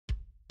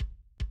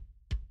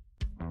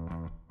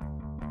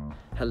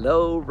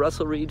Hello,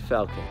 Russell Reid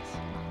Falcons.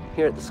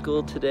 Here at the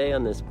school today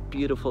on this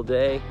beautiful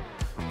day.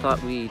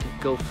 Thought we'd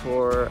go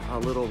for a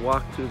little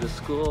walk through the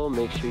school,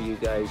 make sure you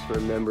guys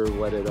remember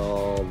what it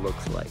all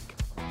looks like.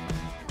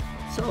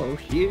 So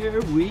here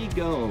we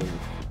go.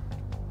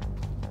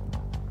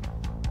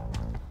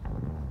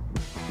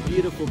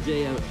 Beautiful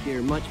day out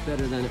here, much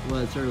better than it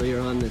was earlier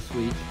on this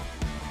week.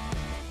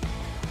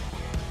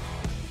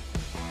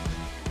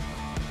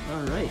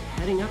 All right,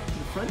 heading up to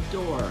the front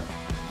door.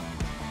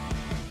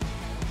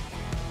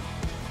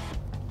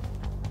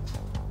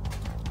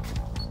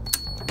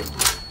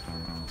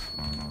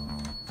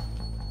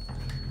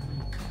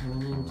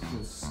 Coming into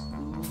the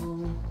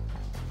school.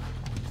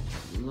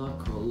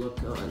 We'll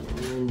look on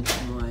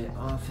into my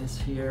office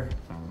here.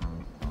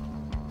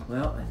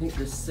 Well, I think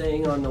this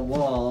saying on the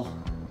wall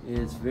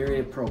is very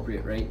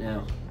appropriate right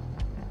now.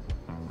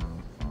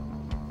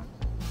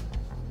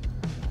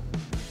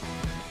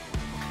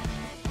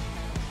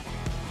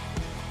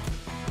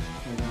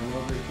 Head on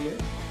over here.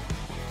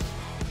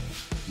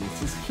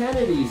 Mrs.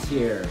 Kennedy's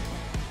here.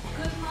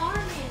 Good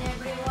morning,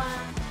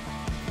 everyone.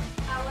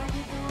 How are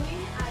you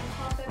doing? I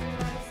hope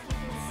everybody's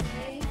keeping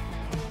safe,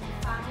 and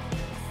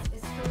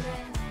families,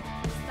 students,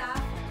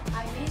 staff. I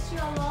miss you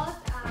a lot.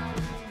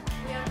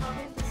 We are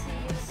hoping to see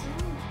you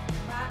soon.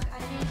 Back,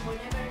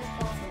 whenever it's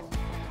possible.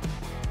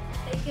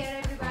 Take care,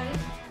 everybody.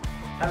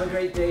 Have a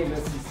great day,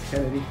 Mrs.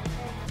 Kennedy.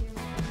 Thank you.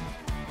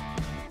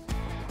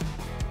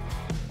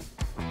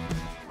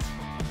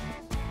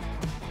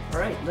 All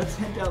right, let's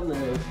head down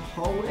the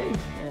hallway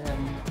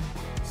and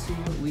see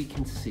what we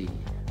can see.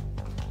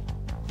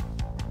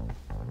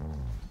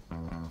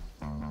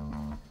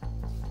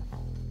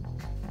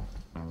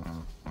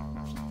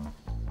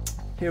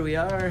 Here we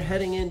are,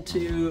 heading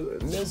into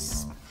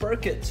Miss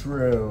Burkett's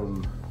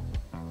room.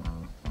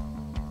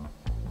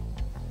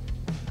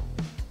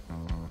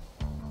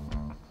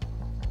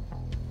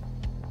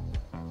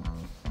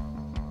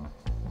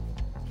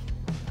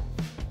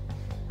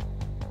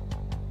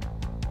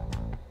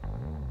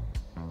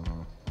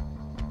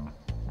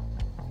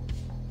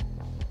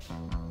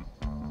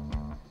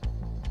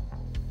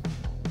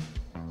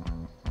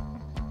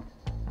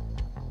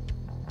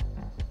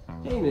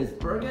 Hey, Miss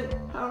Burkett,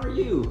 how are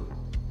you?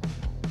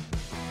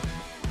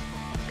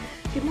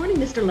 Good morning,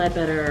 Mr.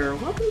 Ledbetter.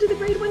 Welcome to the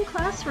grade 1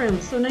 classroom.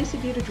 So nice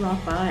of you to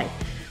drop by.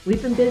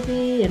 We've been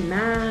busy in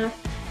math,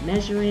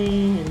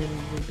 measuring, and then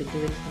we've been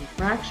doing some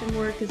fraction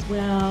work as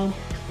well.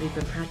 We've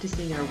been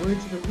practicing our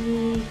words of the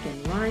week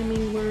and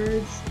rhyming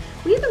words.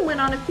 We even went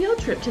on a field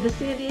trip to the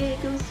San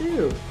Diego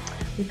Zoo.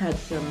 We've had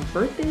some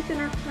birthdays in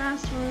our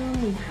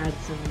classroom. We've had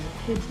some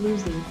kids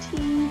losing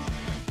teeth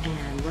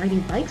and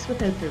riding bikes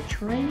without their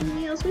training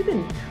wheels.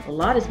 A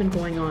lot has been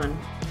going on.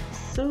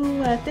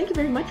 So thank you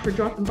very much for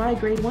dropping by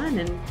grade 1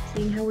 and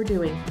seeing how we're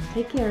doing.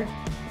 Take care.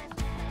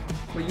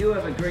 Well, you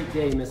have a great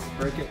day, Mrs.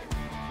 Burkett.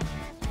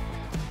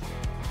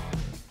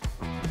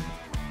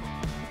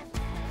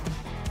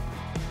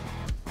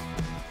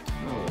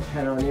 Oh, we'll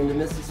head on into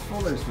Mrs.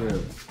 Fuller's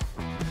room.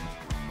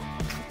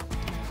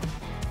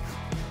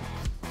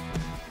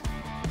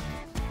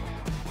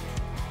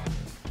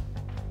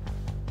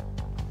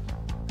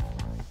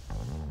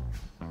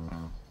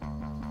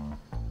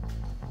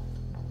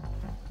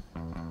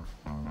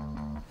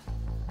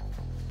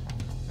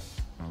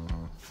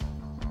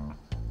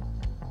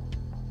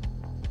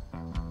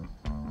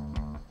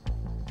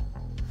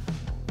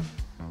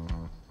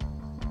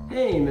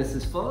 Hey,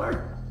 Mrs.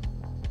 Fuller.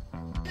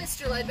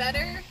 Mr.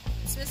 Ledbetter,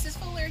 it's Mrs.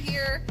 Fuller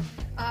here.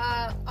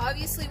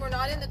 Obviously we're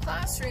not in the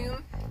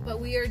classroom, but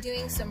we are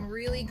doing some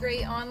really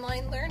great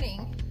online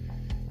learning.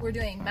 We're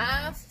doing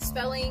math,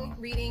 spelling,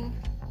 reading.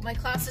 My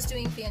class is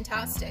doing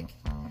fantastic.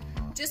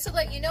 Just to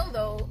let you know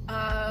though,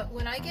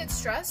 when I get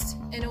stressed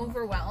and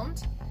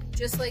overwhelmed,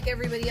 just like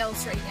everybody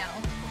else right now,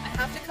 I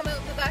have to come out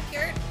in the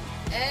backyard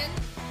and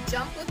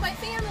jump with my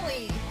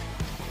family.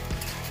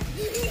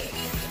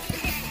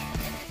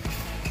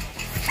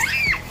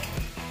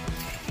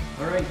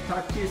 All right,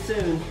 talk to you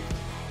soon.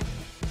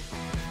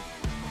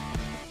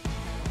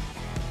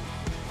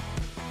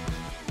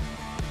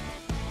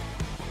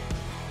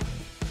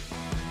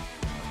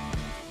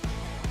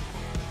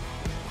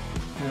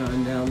 Head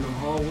on down the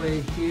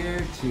hallway here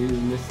to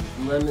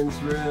Mrs.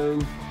 Lemon's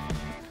room.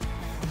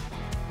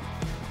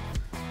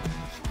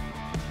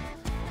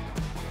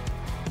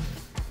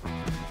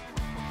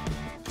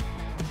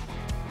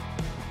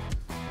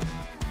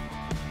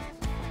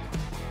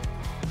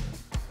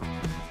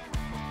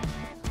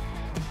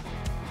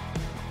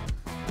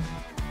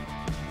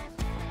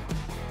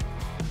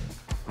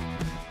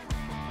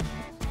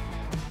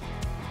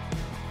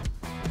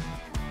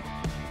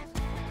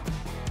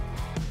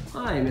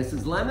 Hi,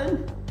 Mrs.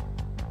 Lemon.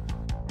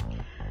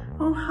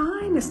 Oh,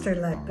 hi, Mr.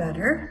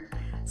 Ledbetter.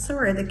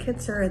 Sorry, the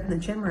kids are in the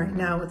gym right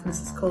now with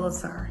Mrs.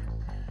 Colasar.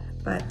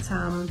 But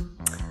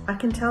I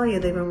can tell you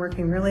they've been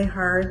working really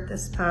hard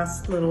this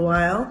past little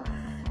while.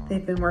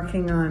 They've been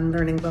working on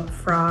learning about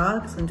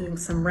frogs and doing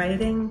some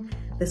writing.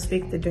 This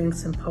week they're doing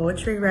some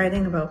poetry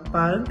writing about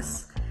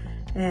bugs.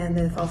 And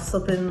they've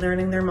also been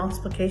learning their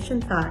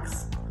multiplication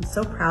facts. I'm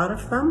so proud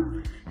of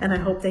them, and I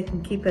hope they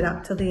can keep it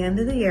up till the end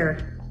of the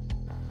year.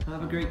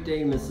 Have a great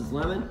day, Mrs.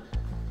 Lemon.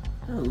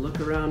 I'll look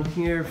around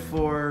here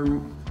for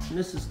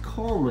Mrs.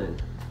 Coleman.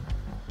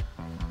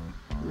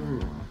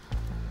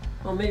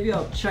 Well, maybe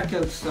I'll check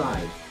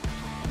outside.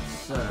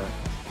 Let's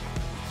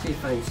see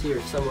if I can see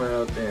her somewhere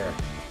out there.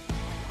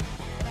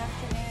 Good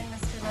afternoon,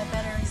 Mr.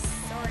 Ledbetter.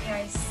 Sorry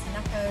I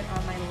snuck out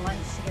on my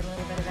lunch to get a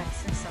little bit of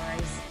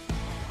exercise.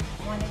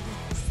 Wanted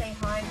to say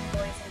hi to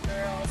boys and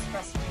girls,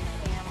 frustrated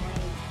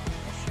family.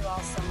 Wish you all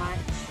so much.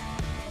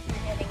 Hope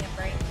you're getting a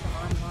break from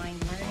online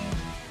learning,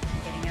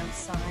 getting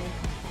outside.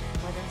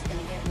 Weather's going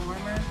to get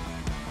warmer,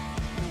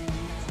 and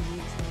you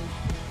need to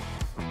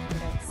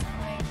get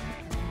outside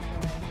and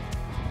enjoy.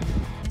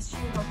 Miss you.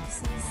 Hope to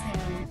see you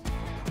soon.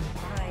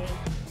 Bye.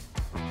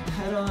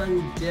 Head on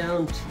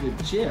down to the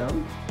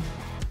gym.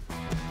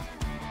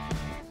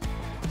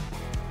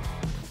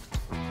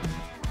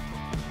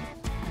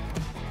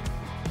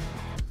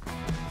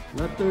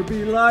 Let there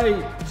be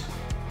light.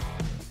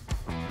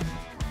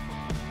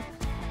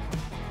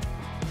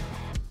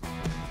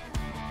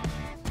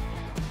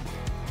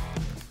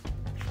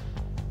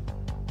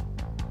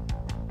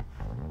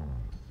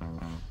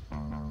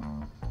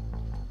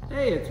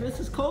 Hey, it's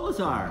Mrs.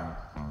 Kolazar.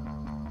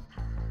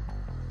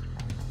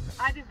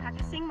 I've been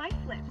practicing my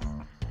flips.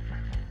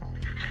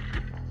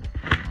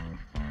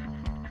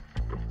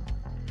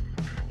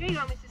 Here you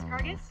go, Mrs.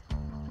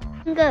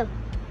 Cargus. Go.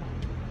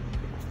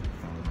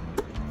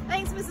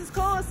 Thanks, Mrs.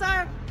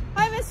 Colasar.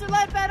 Hi, Mr.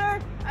 Ledbetter.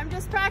 I'm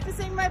just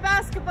practicing my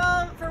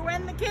basketball for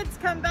when the kids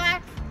come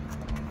back.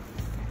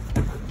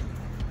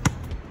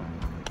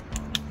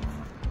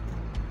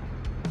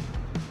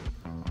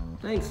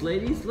 Thanks,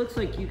 ladies. Looks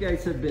like you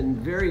guys have been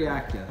very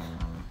active.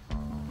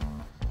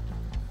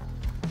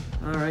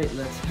 All right,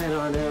 let's head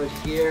on out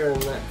here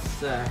and let's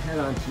head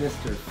on to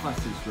Mr.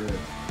 Fuss's room.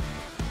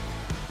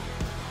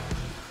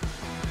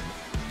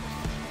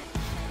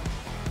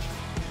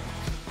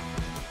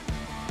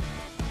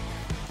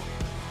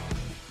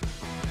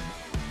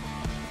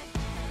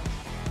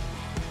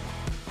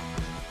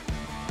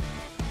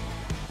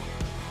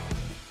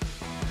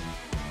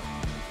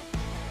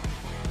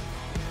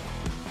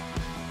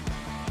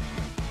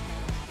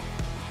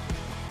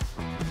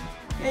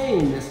 Hey,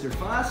 Mr.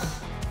 Fuss.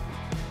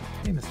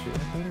 Hey, Mr.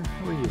 Ledbetter,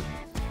 how are you?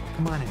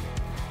 Come on in.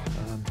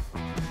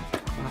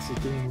 Class is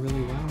doing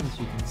really well, as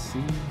you can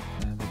see.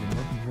 They've been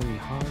working really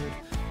hard.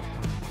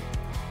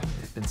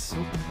 They've been so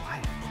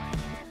quiet.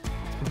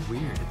 It's been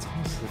weird. It's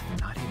almost as if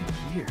they're not even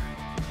here.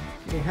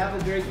 Hey,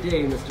 have a great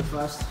day, Mr.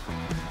 Fuss.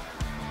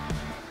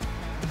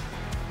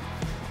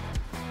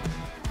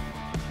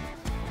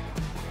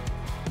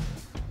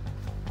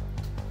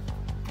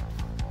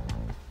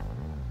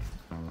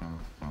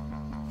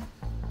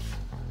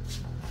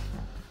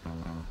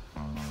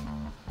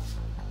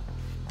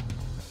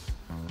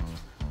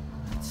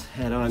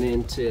 Head on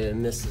into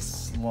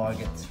Mrs.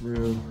 Sloggett's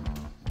room.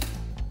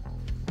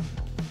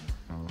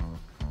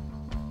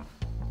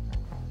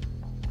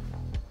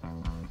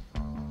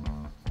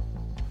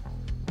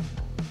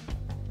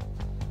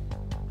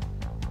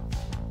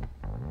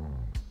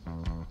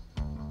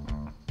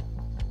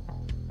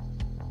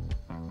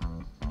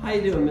 How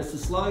you doing, Mrs.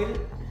 Sloggett?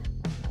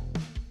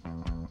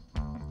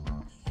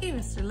 Hey,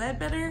 Mr.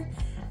 Ledbetter.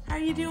 How are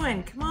you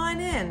doing? Come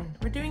on in.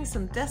 We're doing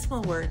some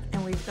decimal work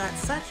and we've got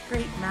such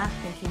great math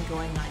thinking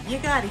going on. You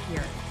gotta hear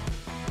it.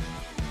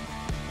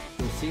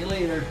 We'll see you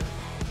later.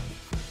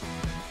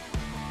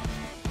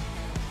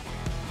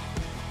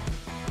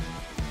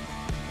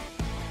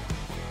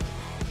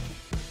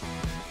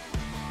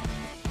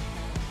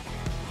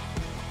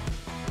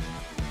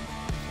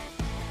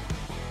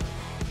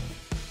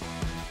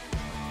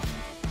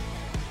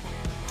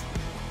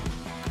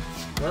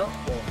 Well,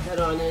 we'll head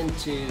on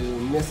into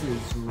Mrs.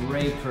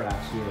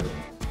 Raycraft's room.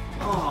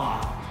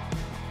 Ah,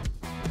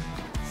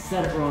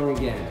 said it wrong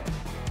again.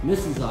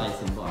 Mrs.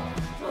 Eisenbach.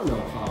 I don't know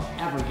if I'll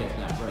ever get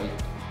that right.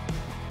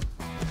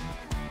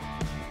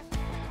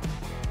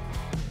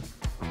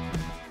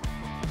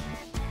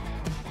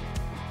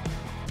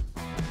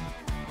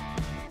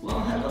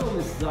 Well, hello,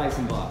 Mrs.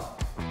 Eisenbach.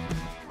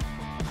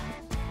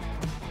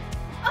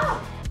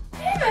 Oh,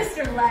 hey,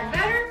 Mr.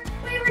 Ledbetter.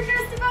 We were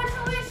just about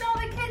to wish all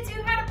the kids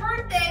who had a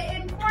birthday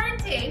in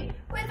quarantine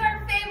with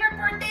our favorite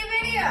birthday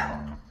video.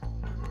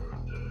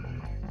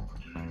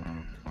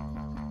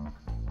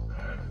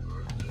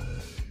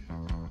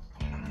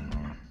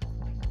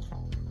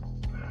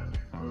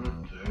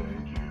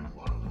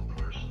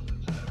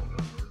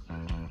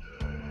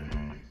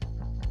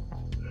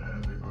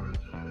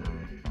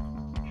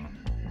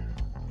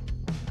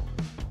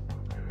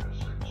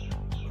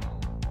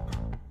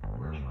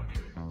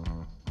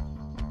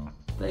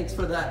 Thanks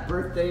for that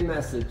birthday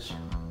message.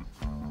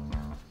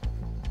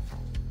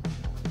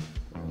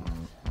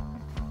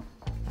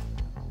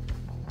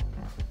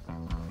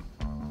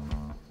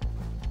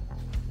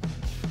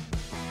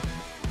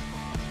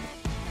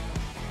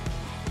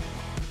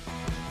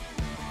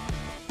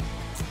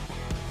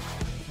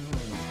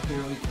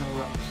 Here we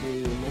come up to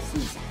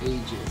Mrs.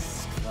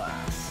 Aegis' class.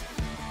 class.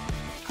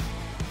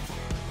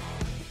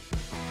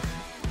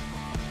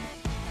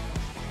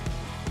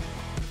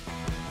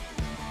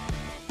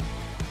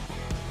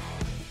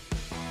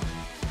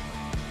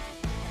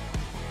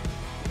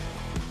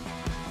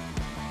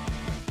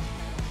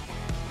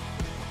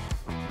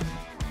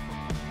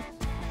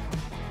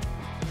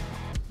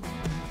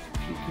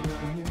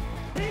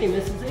 Hey,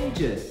 Mrs.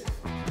 Aegis.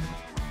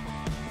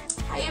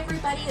 Hi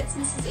everybody, it's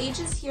Mrs.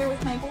 Aegis here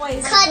with my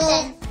boys.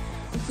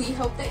 We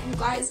hope that you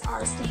guys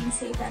are staying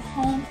safe at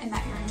home and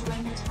that you're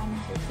enjoying your time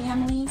with your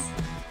families.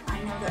 I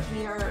know that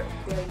we are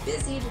very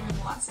busy doing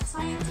lots of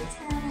science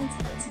experiments,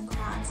 arts and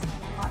crafts, and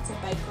lots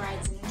of bike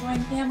rides and enjoying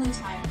family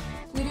time.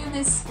 We do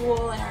miss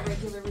school and our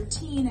regular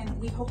routine,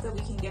 and we hope that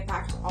we can get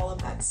back to all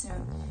of that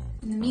soon.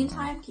 In the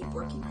meantime, keep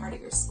working hard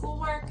at your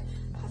schoolwork,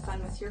 have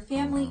fun with your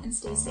family, and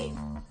stay safe.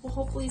 We'll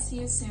hopefully see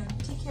you soon.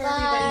 Take care,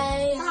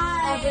 everybody.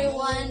 Bye,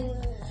 everyone.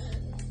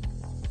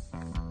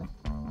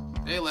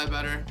 Hey,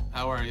 Ledbetter.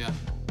 How are ya?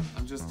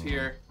 I'm just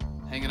here,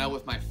 hanging out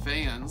with my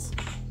fans.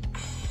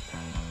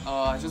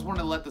 I just wanted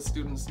to let the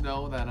students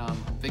know that I'm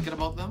thinking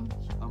about them.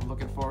 I'm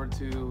looking forward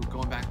to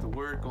going back to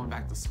work, going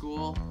back to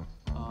school.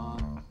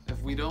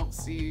 If we don't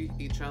see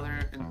each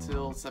other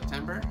until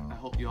September, I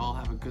hope you all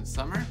have a good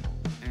summer,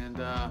 and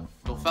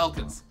go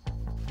Falcons!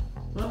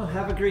 Well,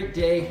 have a great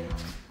day.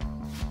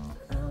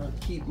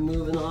 Keep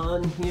moving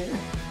on here.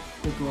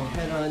 I think we'll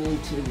head on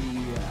into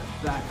the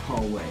back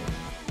hallway.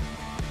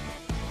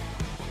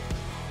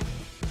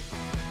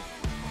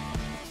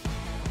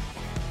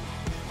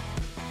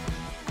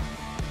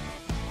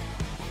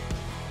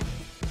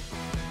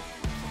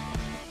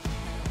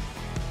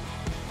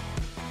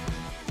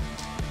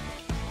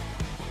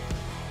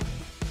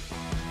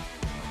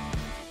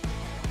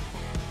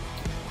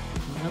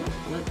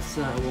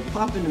 We'll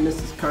pop into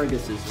Mrs.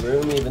 Cargus's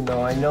room, even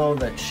though I know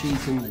that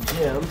she's in the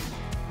gym.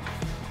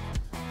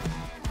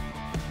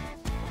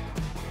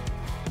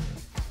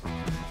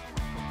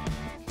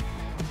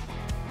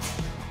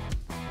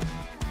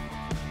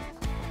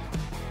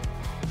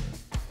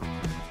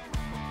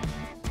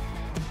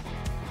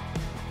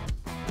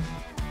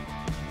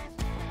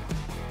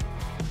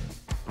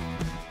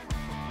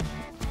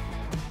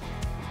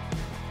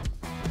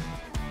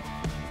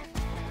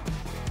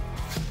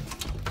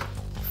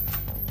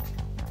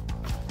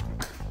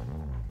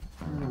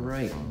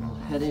 Alright, we'll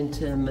head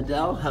into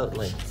Medell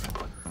Houtling.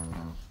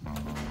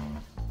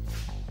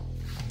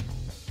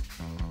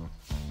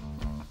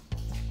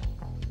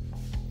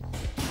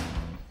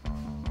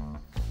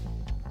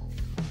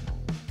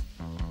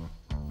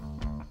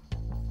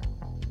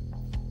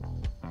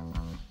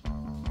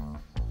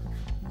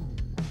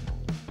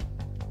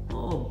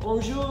 Oh,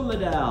 bonjour,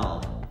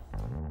 Medell.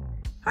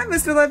 Hi,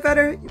 Mr.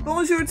 Ledbetter.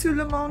 Bonjour tout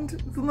le monde.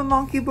 Vous me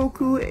manquez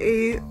beaucoup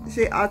et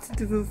j'ai hâte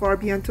de vous voir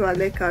bientôt à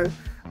l'école.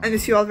 I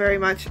miss you all very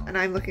much, and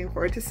I'm looking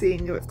forward to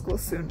seeing you at school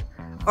soon.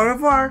 Au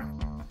revoir!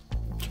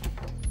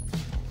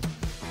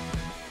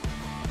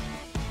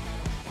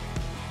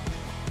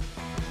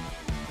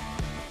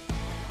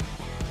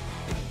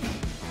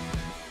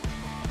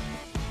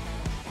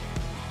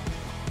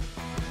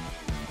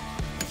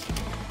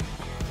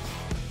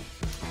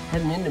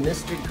 Heading into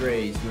Mr.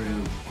 Gray's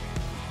room.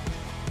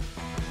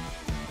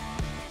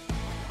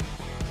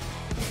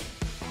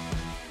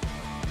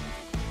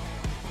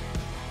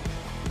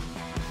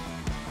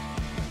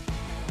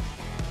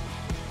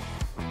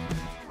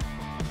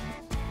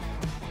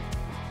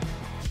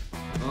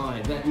 Oh,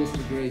 I bet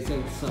Mr. Gray's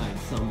outside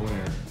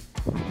somewhere.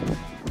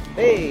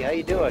 Hey, how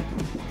you doing?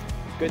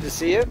 Good to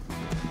see you.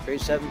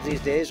 Grade 7s these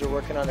days are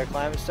working on their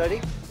climate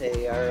study.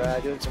 They are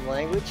doing some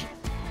language,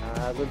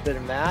 a little bit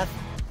of math,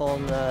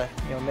 pulling,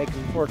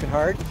 working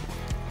hard.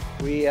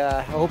 We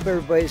hope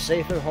everybody's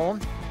safe at home,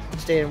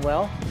 staying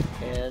well,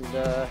 and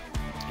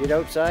get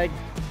outside,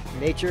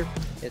 nature.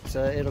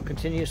 It'll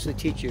continuously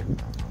teach you.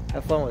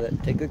 Have fun with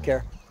it. Take good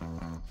care.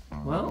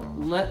 Well,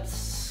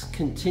 let's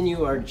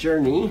continue our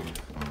journey.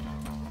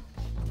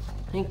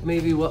 I think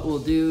maybe what we'll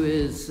do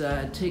is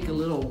take a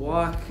little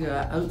walk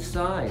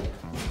outside.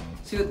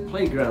 See what the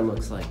playground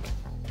looks like.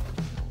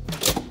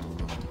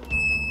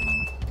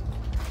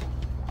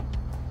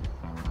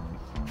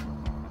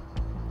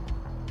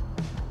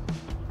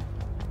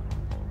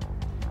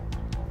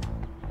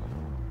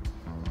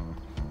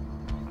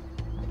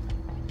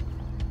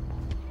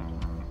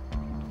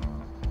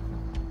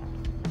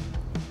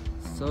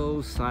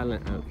 So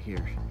silent out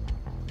here.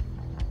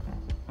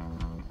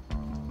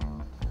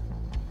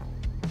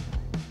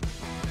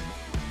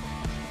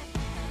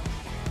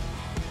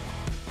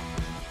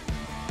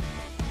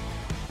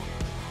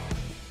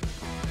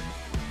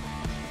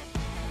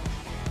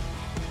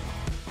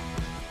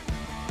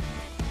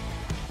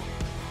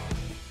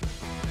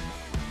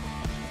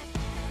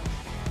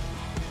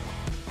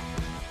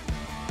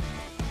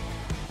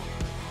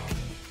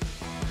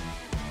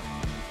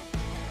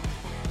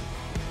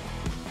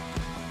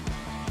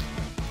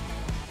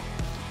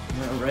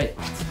 All right,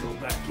 let's go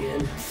back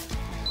in.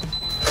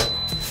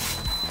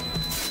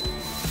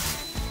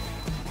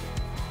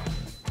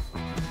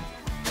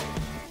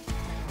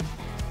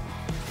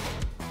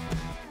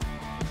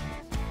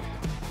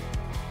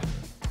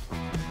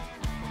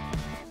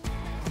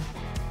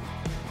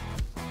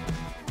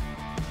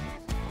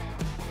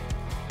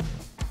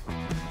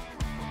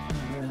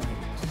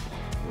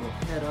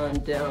 head on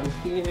down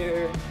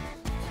here.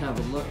 Let's have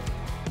a look.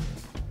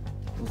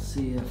 We'll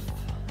see if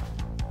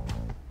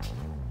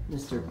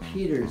Mr.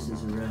 Peters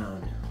is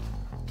around.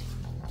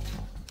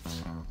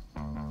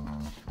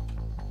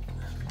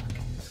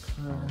 His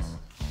class.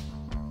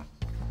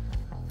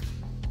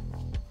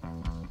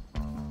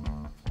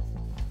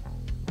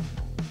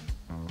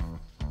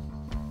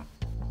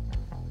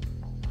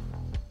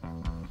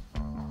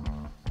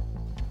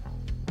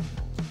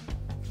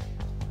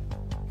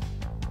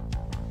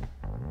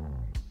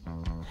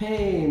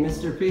 Hey,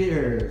 Mr.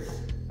 Peters.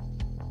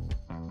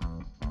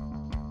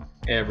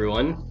 Hey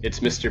everyone, it's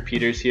Mr.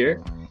 Peters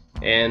here,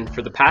 and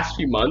for the past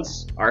few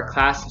months, our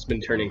class has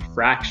been turning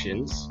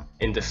fractions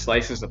into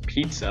slices of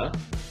pizza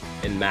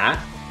in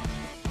math.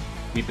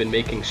 We've been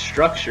making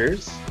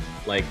structures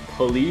like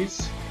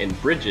pulleys and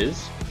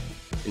bridges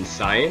in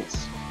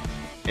science,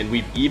 and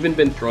we've even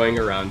been throwing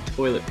around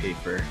toilet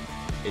paper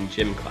in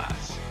gym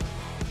class.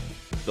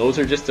 Those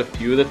are just a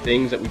few of the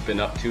things that we've been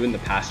up to in the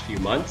past few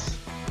months.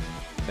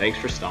 Thanks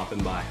for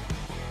stopping by.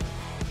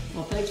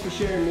 Well, thanks for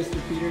sharing, Mr.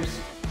 Peters.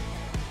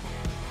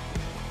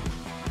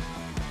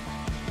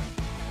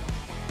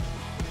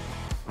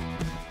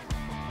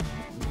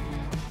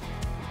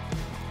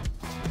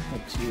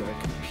 Head to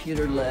our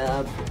computer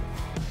lab.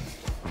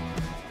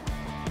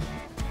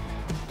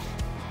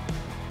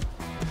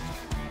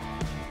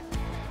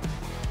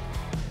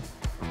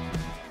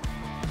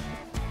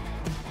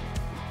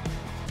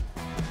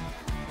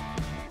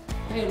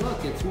 Hey,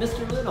 look, it's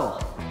Mr. Little.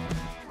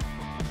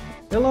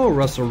 Hello,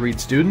 Russell Reid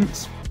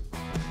students.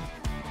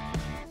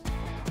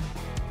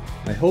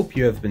 I hope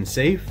you have been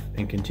safe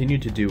and continue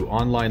to do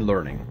online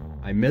learning.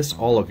 I miss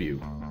all of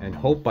you and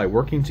hope by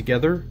working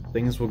together,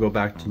 things will go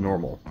back to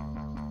normal.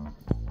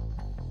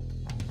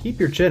 Keep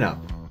your chin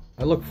up.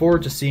 I look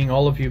forward to seeing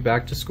all of you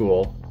back to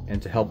school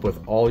and to help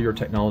with all your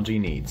technology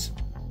needs.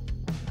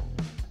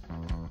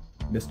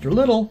 Mr.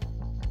 Little.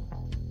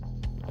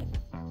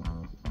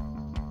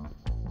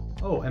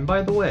 Oh, and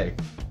by the way,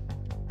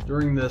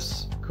 during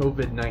this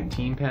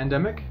COVID-19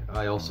 pandemic,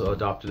 I also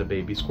adopted a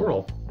baby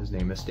squirrel. His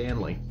name is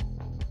Stanley.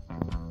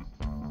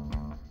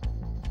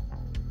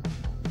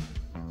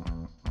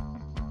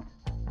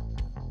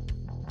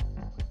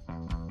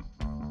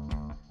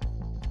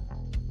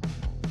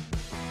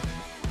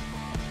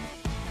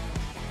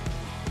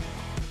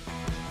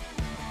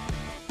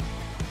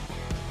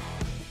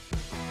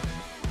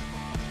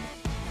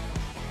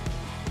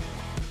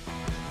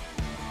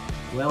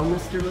 Well,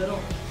 Mr. Little,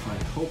 I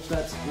hope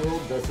that squirrel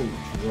doesn't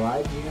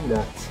drive you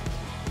nuts.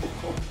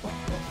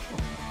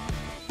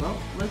 Well,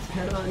 let's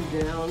head on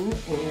down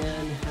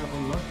and have a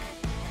look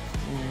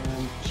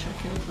and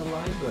check out the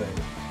library.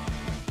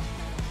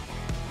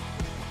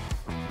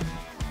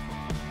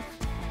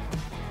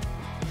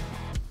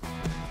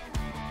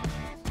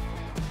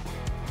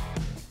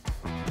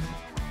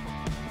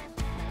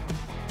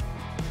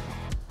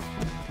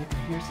 I think I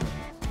hear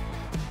something.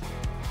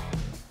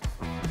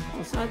 Oh,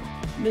 is that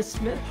Miss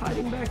Smith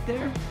hiding back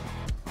there?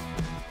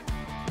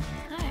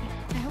 Hi,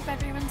 I hope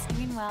everyone's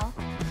doing well.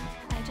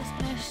 I just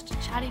finished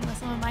chatting with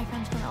some of my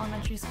friends from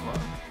elementary school,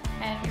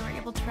 and we were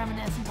able to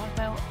reminisce and talk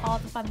about all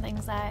the fun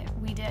things that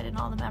we did and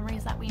all the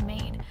memories that we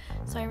made.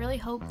 So I really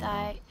hope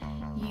that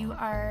you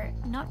are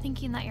not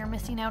thinking that you're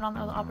missing out on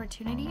those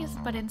opportunities,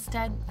 but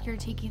instead you're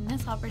taking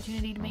this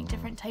opportunity to make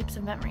different types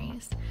of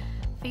memories.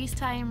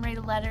 FaceTime, write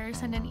a letter,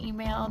 send an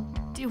email,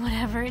 do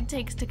whatever it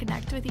takes to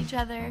connect with each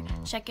other,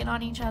 check in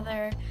on each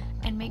other,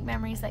 and make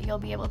memories that you'll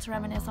be able to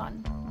reminisce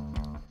on.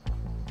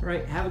 All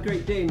right, have a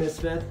great day, Miss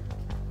Smith.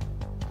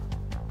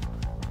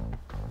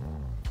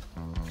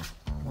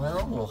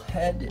 Well, we'll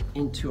head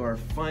into our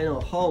final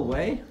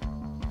hallway.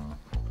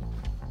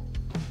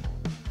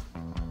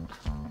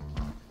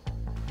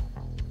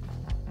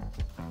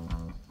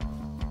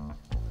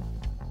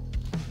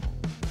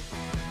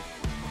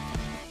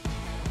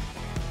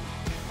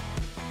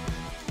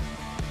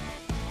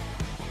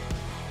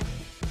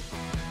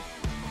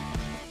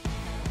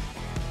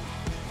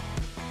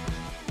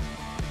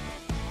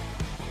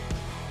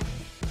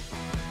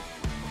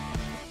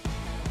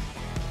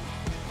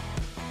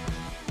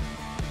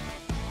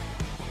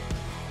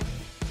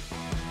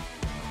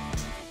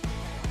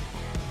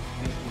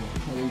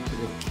 Into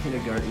the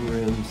kindergarten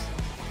rooms.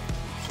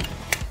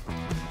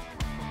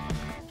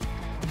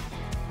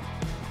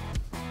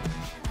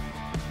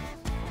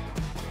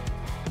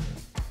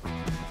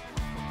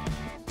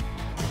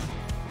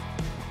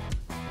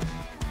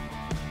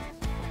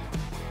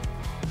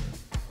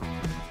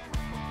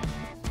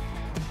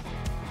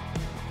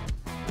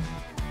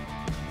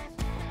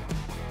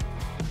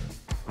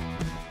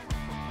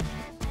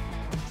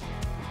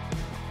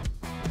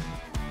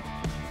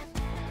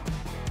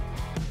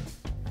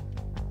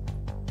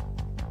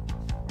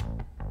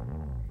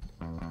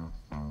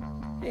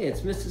 Hey,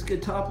 it's Mrs.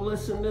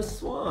 Gotopoulos and Miss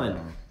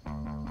Swan.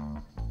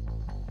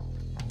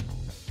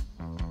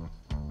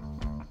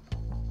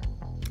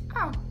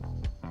 Oh,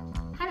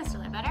 hi, Mr.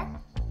 Ledbetter.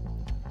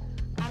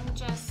 I'm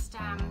just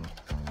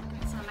looking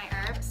at some of my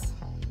herbs.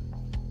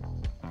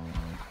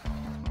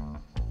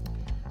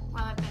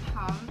 While I've been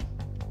home,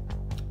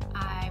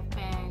 I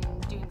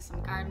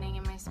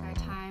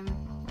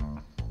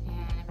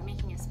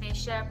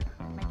relationship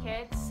with my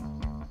kids.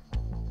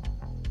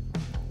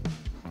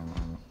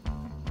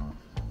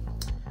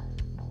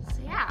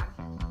 So yeah,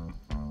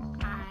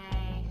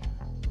 I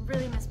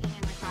really miss being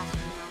in the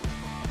classroom now,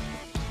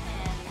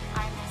 and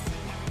I miss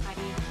seeing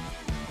everybody,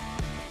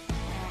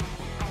 and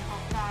I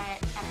hope that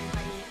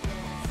everybody is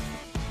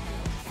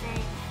being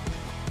safe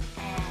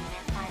and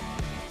they're finding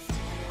things to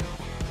do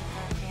with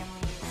their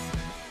families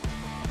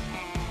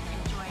and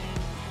enjoying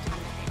the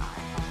time that they are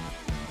at home.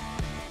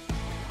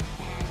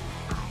 And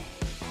I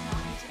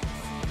cannot wait to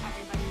see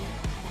everybody,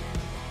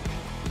 and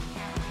I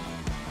can't wait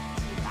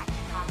to be back in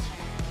the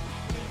classroom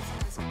doing some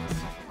of this cool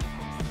stuff with you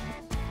guys.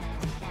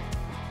 Take care.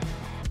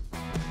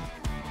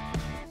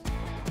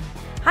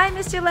 Hi,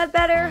 Mr.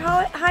 Ledbetter.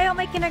 Hi, all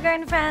my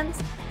kindergarten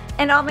friends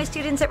and all my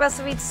students at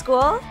Russell Reid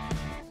School.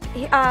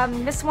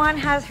 Miss Swan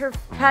has her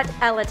pet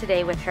Ella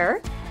today with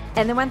her.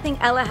 And the one thing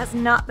Ella has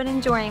not been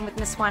enjoying with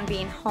Miss Swan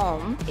being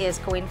home is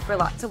going for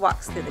lots of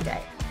walks through the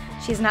day.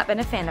 She's not been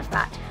a fan of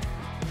that.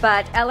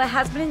 But Ella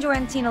has been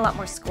enjoying seeing a lot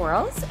more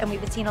squirrels, and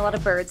we've been seeing a lot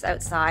of birds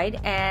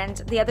outside. And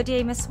the other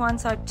day, Miss Swan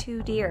saw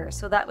 2 deer,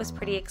 so that was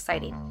pretty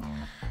exciting.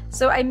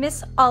 So I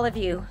miss all of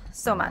you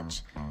so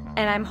much,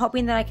 and I'm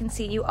hoping that I can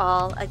see you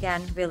all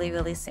again really,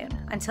 really soon.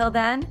 Until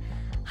then,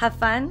 have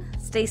fun,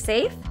 stay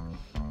safe,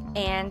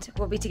 and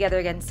we'll be together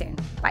again soon.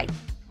 Bye.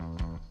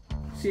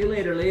 See you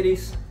later,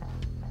 ladies.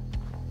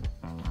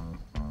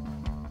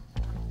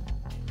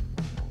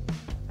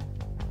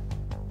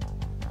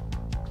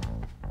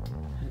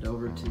 Head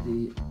over to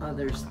the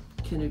other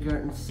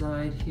kindergarten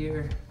side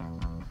here.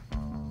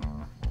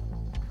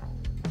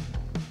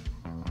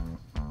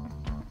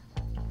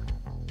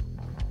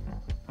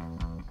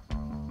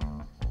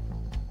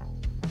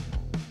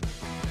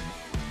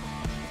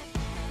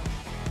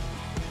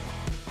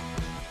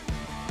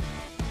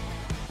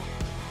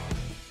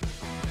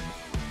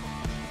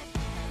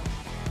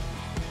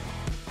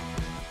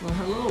 Well,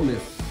 hello,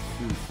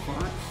 Mrs.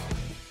 Fox.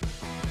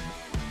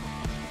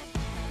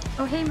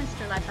 Oh, hey,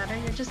 Mr. Ledbetter,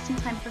 you're just in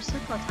time for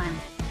circle time.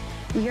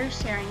 We are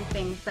sharing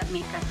things that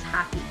make us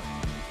happy.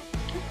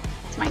 Okay,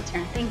 it's my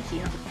turn. Thank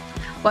you.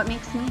 What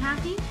makes me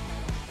happy?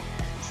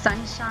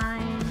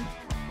 Sunshine,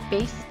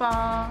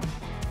 baseball,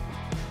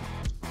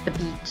 the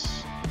beach,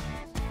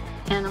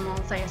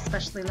 animals. I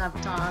especially love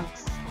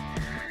dogs.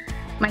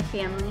 My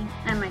family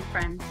and my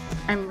friends.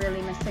 I'm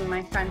really missing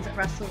my friends at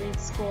Russell Reid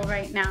School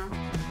right now.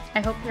 I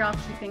hope you're all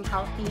keeping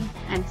healthy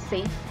and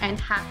safe and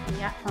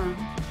happy at home,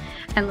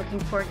 and looking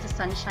forward to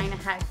sunshine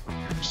ahead.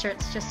 I'm sure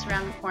it's just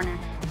around the corner.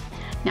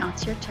 Now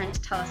it's your turn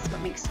to tell us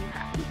what makes you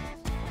happy.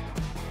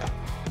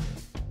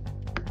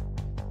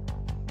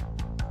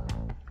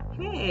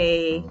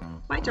 Hey,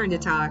 my turn to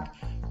talk.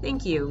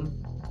 Thank you.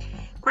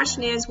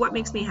 Question is, what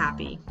makes me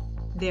happy?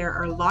 There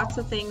are lots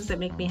of things that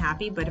make me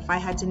happy, but if I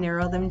had to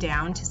narrow them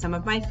down to some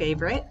of my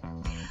favorite,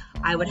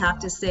 I would have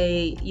to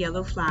say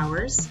yellow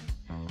flowers,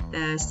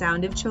 the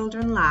sound of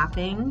children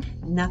laughing,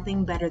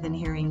 nothing better than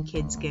hearing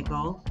kids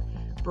giggle,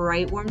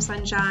 bright warm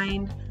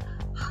sunshine,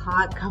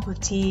 hot cup of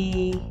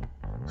tea,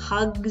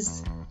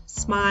 hugs,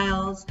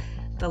 smiles,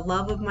 the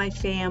love of my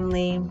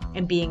family,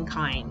 and being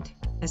kind.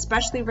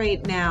 Especially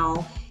right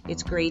now,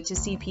 it's great to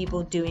see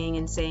people doing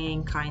and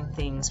saying kind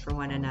things for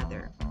one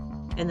another.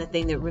 And the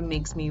thing that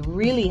makes me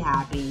really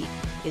happy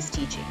is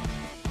teaching.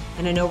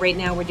 And I know right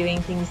now we're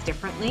doing things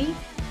differently,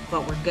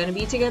 but we're gonna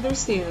be together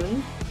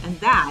soon, and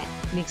that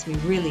makes me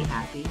really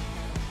happy.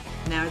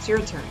 Now it's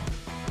your turn.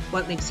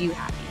 What makes you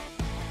happy?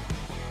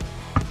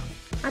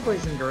 Hi,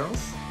 boys and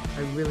girls.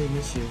 I really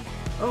miss you.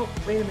 Oh,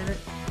 wait a minute.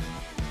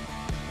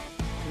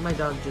 My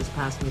dog just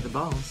passed me the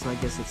ball, so I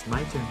guess it's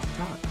my turn to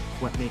talk.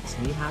 What makes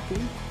me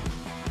happy?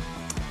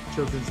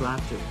 Children's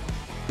laughter,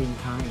 being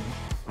kind,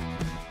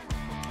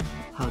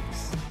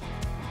 hugs,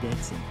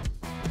 dancing,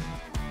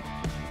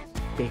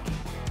 baking,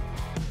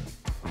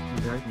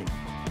 and gardening.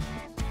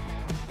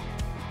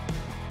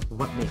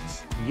 What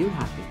makes you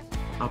happy?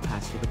 I'll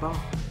pass you the ball.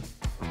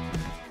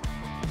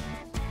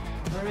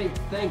 All right,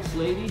 thanks,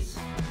 ladies.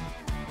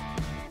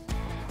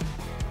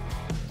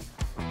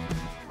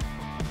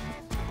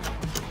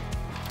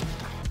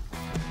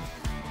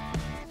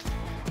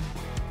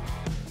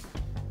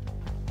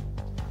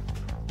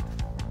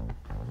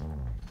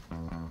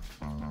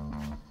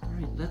 All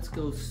right, let's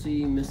go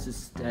see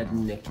Mrs.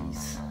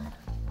 Stadnicki's.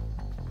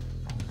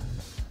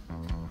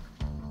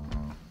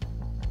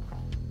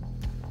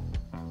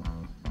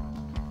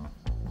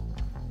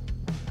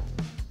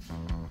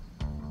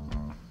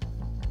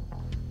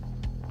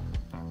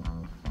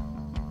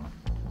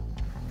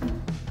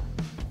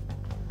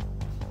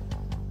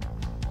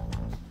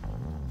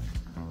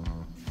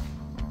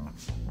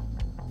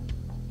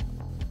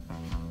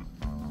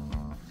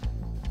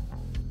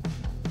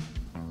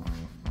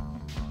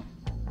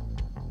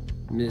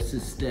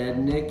 Mrs.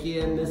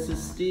 Stadnicki and Mrs.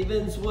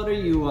 Stevens, what are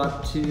you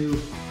up to?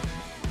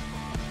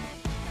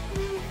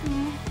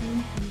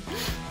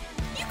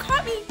 You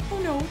caught me! Oh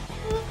no,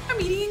 I'm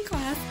eating in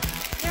class.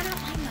 They're not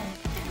mine though.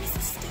 They're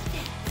Mrs.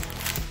 Stevens.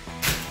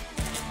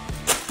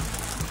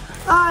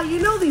 You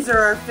know these are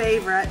our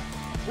favorite.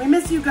 We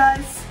miss you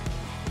guys.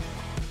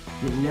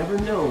 You never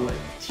know what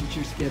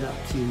teachers get up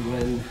to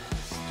when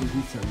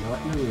students are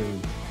not in the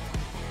room.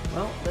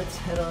 Well, let's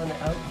head on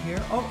out here.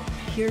 Oh,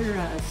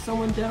 here,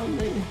 someone down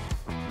the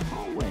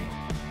hallway.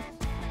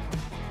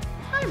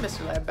 Hi,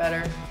 Mr.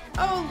 Ledbetter.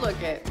 Oh, look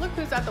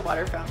who's at the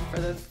water fountain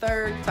for the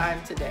 3rd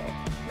time today.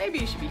 Maybe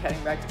you should be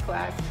heading back to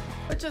class,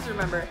 but just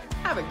remember,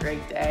 have a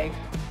great day.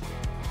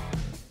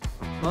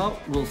 Well,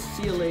 we'll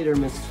see you later,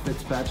 Mrs.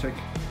 Fitzpatrick.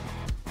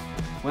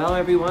 Well,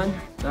 everyone,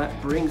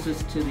 that brings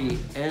us to the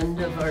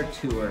end of our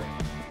tour.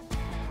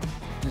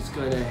 Just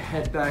going to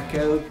head back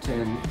out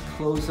and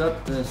close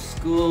up the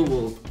school.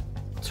 We'll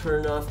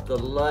turn off the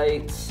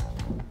lights.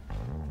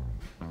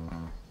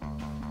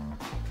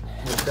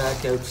 Head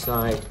back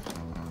outside.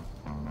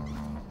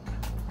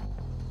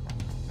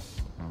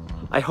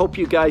 I hope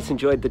you guys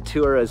enjoyed the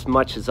tour as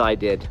much as I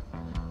did.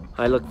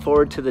 I look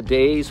forward to the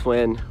days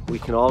when we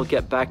can all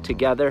get back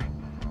together.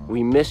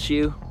 We miss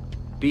you.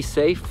 Be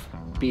safe,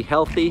 be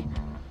healthy,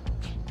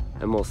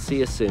 and we'll see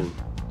you soon.